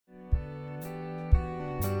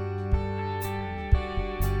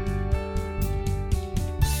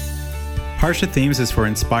Parsha Themes is for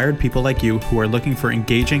inspired people like you who are looking for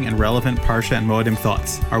engaging and relevant Parsha and Moedim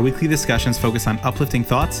thoughts. Our weekly discussions focus on uplifting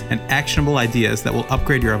thoughts and actionable ideas that will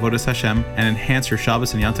upgrade your Avodas Hashem and enhance your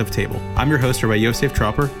Shabbos and Yom Tov table. I'm your host, Rabbi Yosef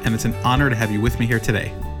Tropper, and it's an honor to have you with me here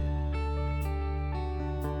today.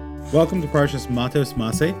 Welcome to Parshas Matos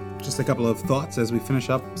Maseh. Just a couple of thoughts as we finish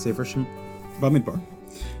up Sefer Bamidbar.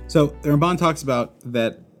 So the Ramban talks about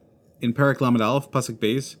that in Perek Lamed Aleph, Pasuk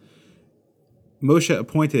Beis, Moshe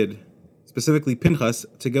appointed specifically Pinchas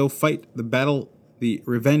to go fight the battle, the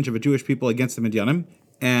revenge of a Jewish people against the Midyanim,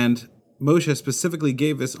 and Moshe specifically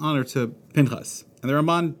gave this honor to Pinchas. And the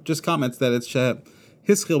Ramban just comments that it's Hischil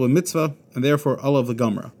b'mitzvah, and therefore Olav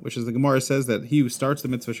l'Gamra, which is the Gemara says that he who starts the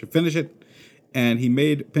mitzvah should finish it, and he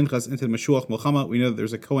made Pinchas into the Mashuach Milchama. We know that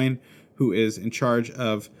there's a Kohen who is in charge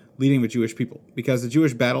of leading the Jewish people, because the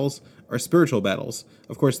Jewish battles are spiritual battles.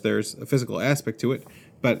 Of course, there's a physical aspect to it,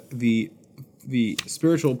 but the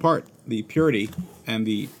spiritual part, the purity and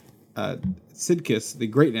the tzidkis, the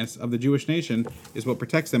greatness of the Jewish nation, is what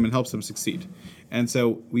protects them and helps them succeed. And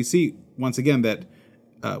so we see once again that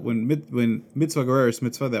when mitzvah gereris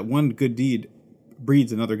mitzvah, that one good deed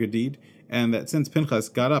breeds another good deed, and that since Pinchas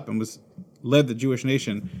got up and led the Jewish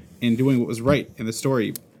nation in doing what was right in the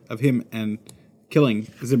story of him and killing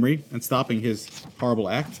Zimri and stopping his horrible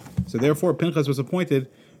act, so therefore Pinchas was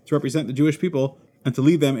appointed to represent the Jewish people and to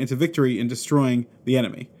lead them into victory in destroying the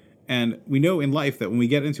enemy. And we know in life that when we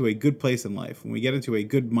get into a good place in life, when we get into a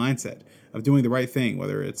good mindset of doing the right thing,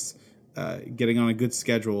 whether it's getting on a good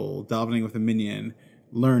schedule, davening with a minyan,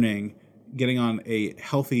 learning, getting on a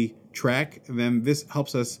healthy track, then this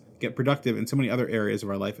helps us get productive in so many other areas of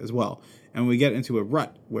our life as well. And when we get into a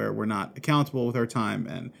rut where we're not accountable with our time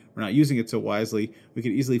and we're not using it so wisely, we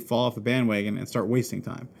could easily fall off the bandwagon and start wasting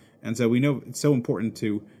time. And so we know it's so important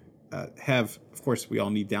to have, of course, we all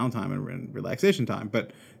need downtime and relaxation time,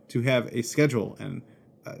 but to have a schedule and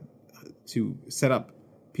to set up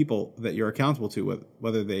people that you're accountable to,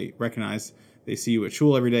 whether they recognize they see you at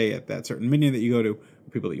shul every day at that certain minyan that you go to, or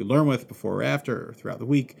people that you learn with before or after or throughout the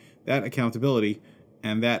week, that accountability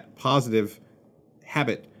and that positive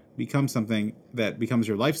habit becomes something that becomes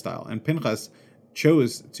your lifestyle. And Pinchas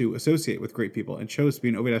chose to associate with great people and chose to be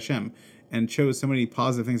an Oved Hashem and chose so many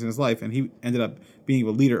positive things in his life, and he ended up being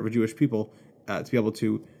a leader of a Jewish people to be able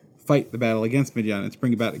to fight the battle against Midian and to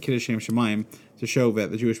bring about a Kiddush Shem Shemayim to show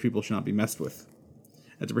that the Jewish people should not be messed with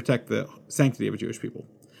and to protect the sanctity of a Jewish people.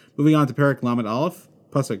 Moving on to Perek Lamed Aleph,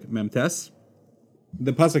 Pasuk Memtes.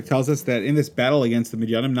 The Pasuk tells us that in this battle against the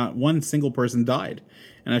Midyanim, not one single person died.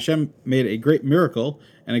 And Hashem made a great miracle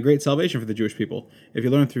and a great salvation for the Jewish people. If you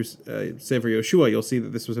learn through Sefer Yoshua, you'll see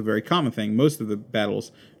that this was a very common thing. Most of the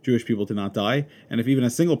battles, Jewish people did not die. And if even a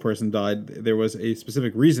single person died, there was a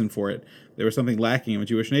specific reason for it. There was something lacking in the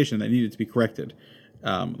Jewish nation that needed to be corrected.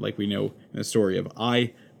 Like we know in the story of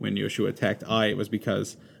Ai, when Yoshua attacked Ai, it was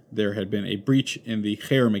because there had been a breach in the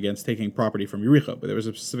cherem against taking property from Yericho, but there was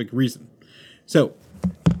a specific reason. So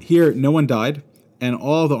here, no one died, and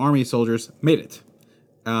all the army soldiers made it.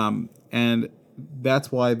 And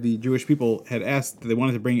that's why the Jewish people had asked that they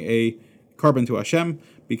wanted to bring a carbon to Hashem,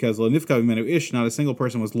 because lo nifka b'menu ish, not a single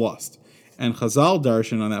person was lost. And Chazal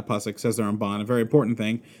Darshan on that pasuk says the Ramban, a very important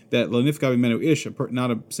thing, that lo nifka b'menu ish,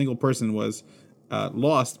 not a single person was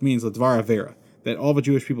lost, means l'dvar avera, that all the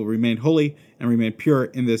Jewish people remained holy and remained pure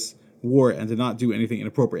in this war and did not do anything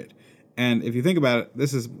inappropriate. And if you think about it,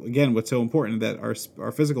 this is, again, what's so important, that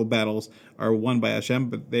our physical battles are won by Hashem,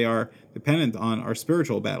 but they are dependent on our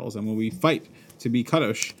spiritual battles. And when we fight to be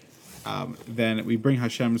kadosh, then we bring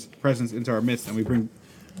Hashem's presence into our midst, and we bring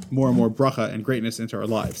more and more bracha and greatness into our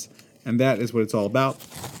lives. And that is what it's all about,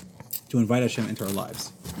 to invite Hashem into our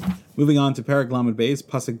lives. Moving on to Perek Lamed Beis,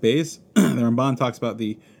 Pasuk Beis, the Ramban talks about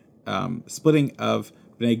the splitting of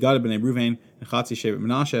Bnei Gad, Bnei Ruvain, and Chatzi Shevet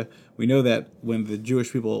Menashe. We know that when the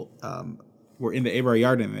Jewish people were in the Eber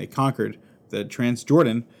Yarden and they conquered the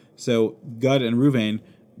Transjordan, so Gad and Ruvain,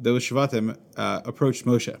 those Shvatim, approached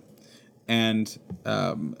Moshe. And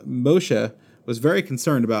Moshe was very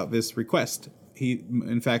concerned about this request. He,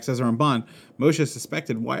 in fact, says Ramban, Moshe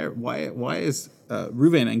suspected, why is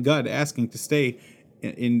Ruvain and Gad asking to stay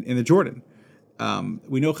in the Jordan?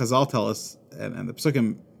 We know Chazal tell us, and the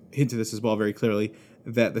Pesukim hint to this as well very clearly,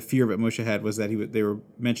 that the fear that Moshe had was that they were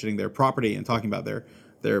mentioning their property and talking about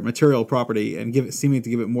their material property and seeming to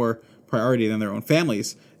give it more priority than their own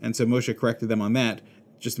families. And so Moshe corrected them on that,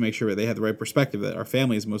 just to make sure that they had the right perspective, that our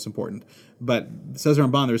family is most important. But says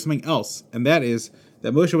Ramban, there was something else, and that is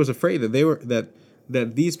that Moshe was afraid that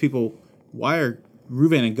that these people, why are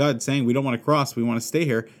Reuven and Gad saying we don't want to cross, we want to stay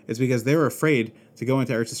here, is because they were afraid to go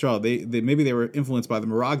into Eretz Yisrael. Maybe they were influenced by the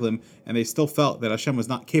Meraglim, and they still felt that Hashem was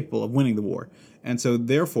not capable of winning the war. And so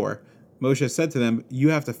therefore, Moshe said to them, you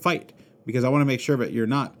have to fight, because I want to make sure that you're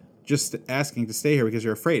not just asking to stay here because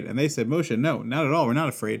you're afraid. And they said, Moshe, no, not at all. We're not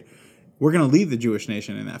afraid. We're going to lead the Jewish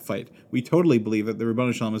nation in that fight. We totally believe that the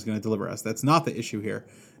Ribono Shel Olam is going to deliver us. That's not the issue here.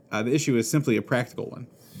 The issue is simply a practical one.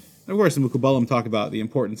 And of course, the Mekubalim talk about the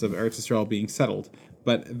importance of Eretz Yisrael being settled.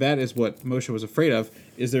 But that is what Moshe was afraid of,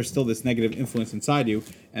 is there still this negative influence inside you?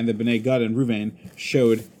 And the Bnei Gad and Reuven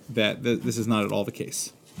showed that this is not at all the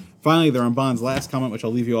case. Finally, the Ramban's last comment, which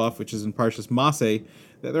I'll leave you off, which is in Parshas Maseh,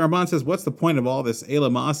 that the Ramban says, what's the point of all this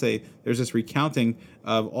Eila Maseh? There's this recounting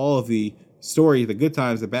of all of the story, the good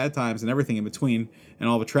times, the bad times, and everything in between, and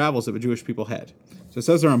all the travels that the Jewish people had. So it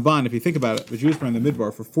says the Ramban, if you think about it, the Jews were in the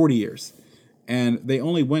Midbar for 40 years, and they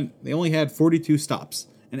only had 42 stops.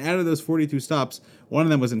 And out of those 42 stops, one of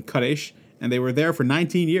them was in Kadesh, and they were there for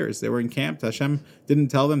 19 years. They were encamped. Hashem didn't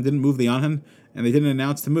tell them, didn't move the Anhan, and they didn't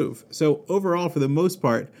announce to move. So overall, for the most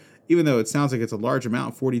part, even though it sounds like it's a large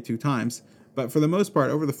amount, 42 times, but for the most part,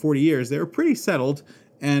 over the 40 years, they were pretty settled,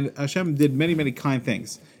 and Hashem did many, many kind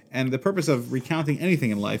things. And the purpose of recounting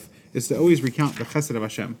anything in life is to always recount the chesed of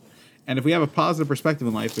Hashem. And if we have a positive perspective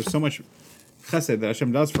in life, there's so much chesed that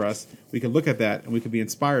Hashem does for us, we could look at that and we could be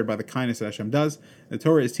inspired by the kindness that Hashem does. The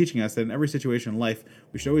Torah is teaching us that in every situation in life,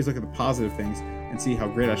 we should always look at the positive things and see how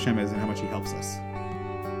great Hashem is and how much He helps us.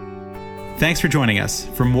 Thanks for joining us.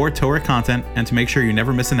 For more Torah content and to make sure you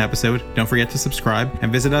never miss an episode, don't forget to subscribe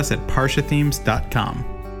and visit us at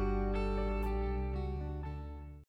parshathemes.com.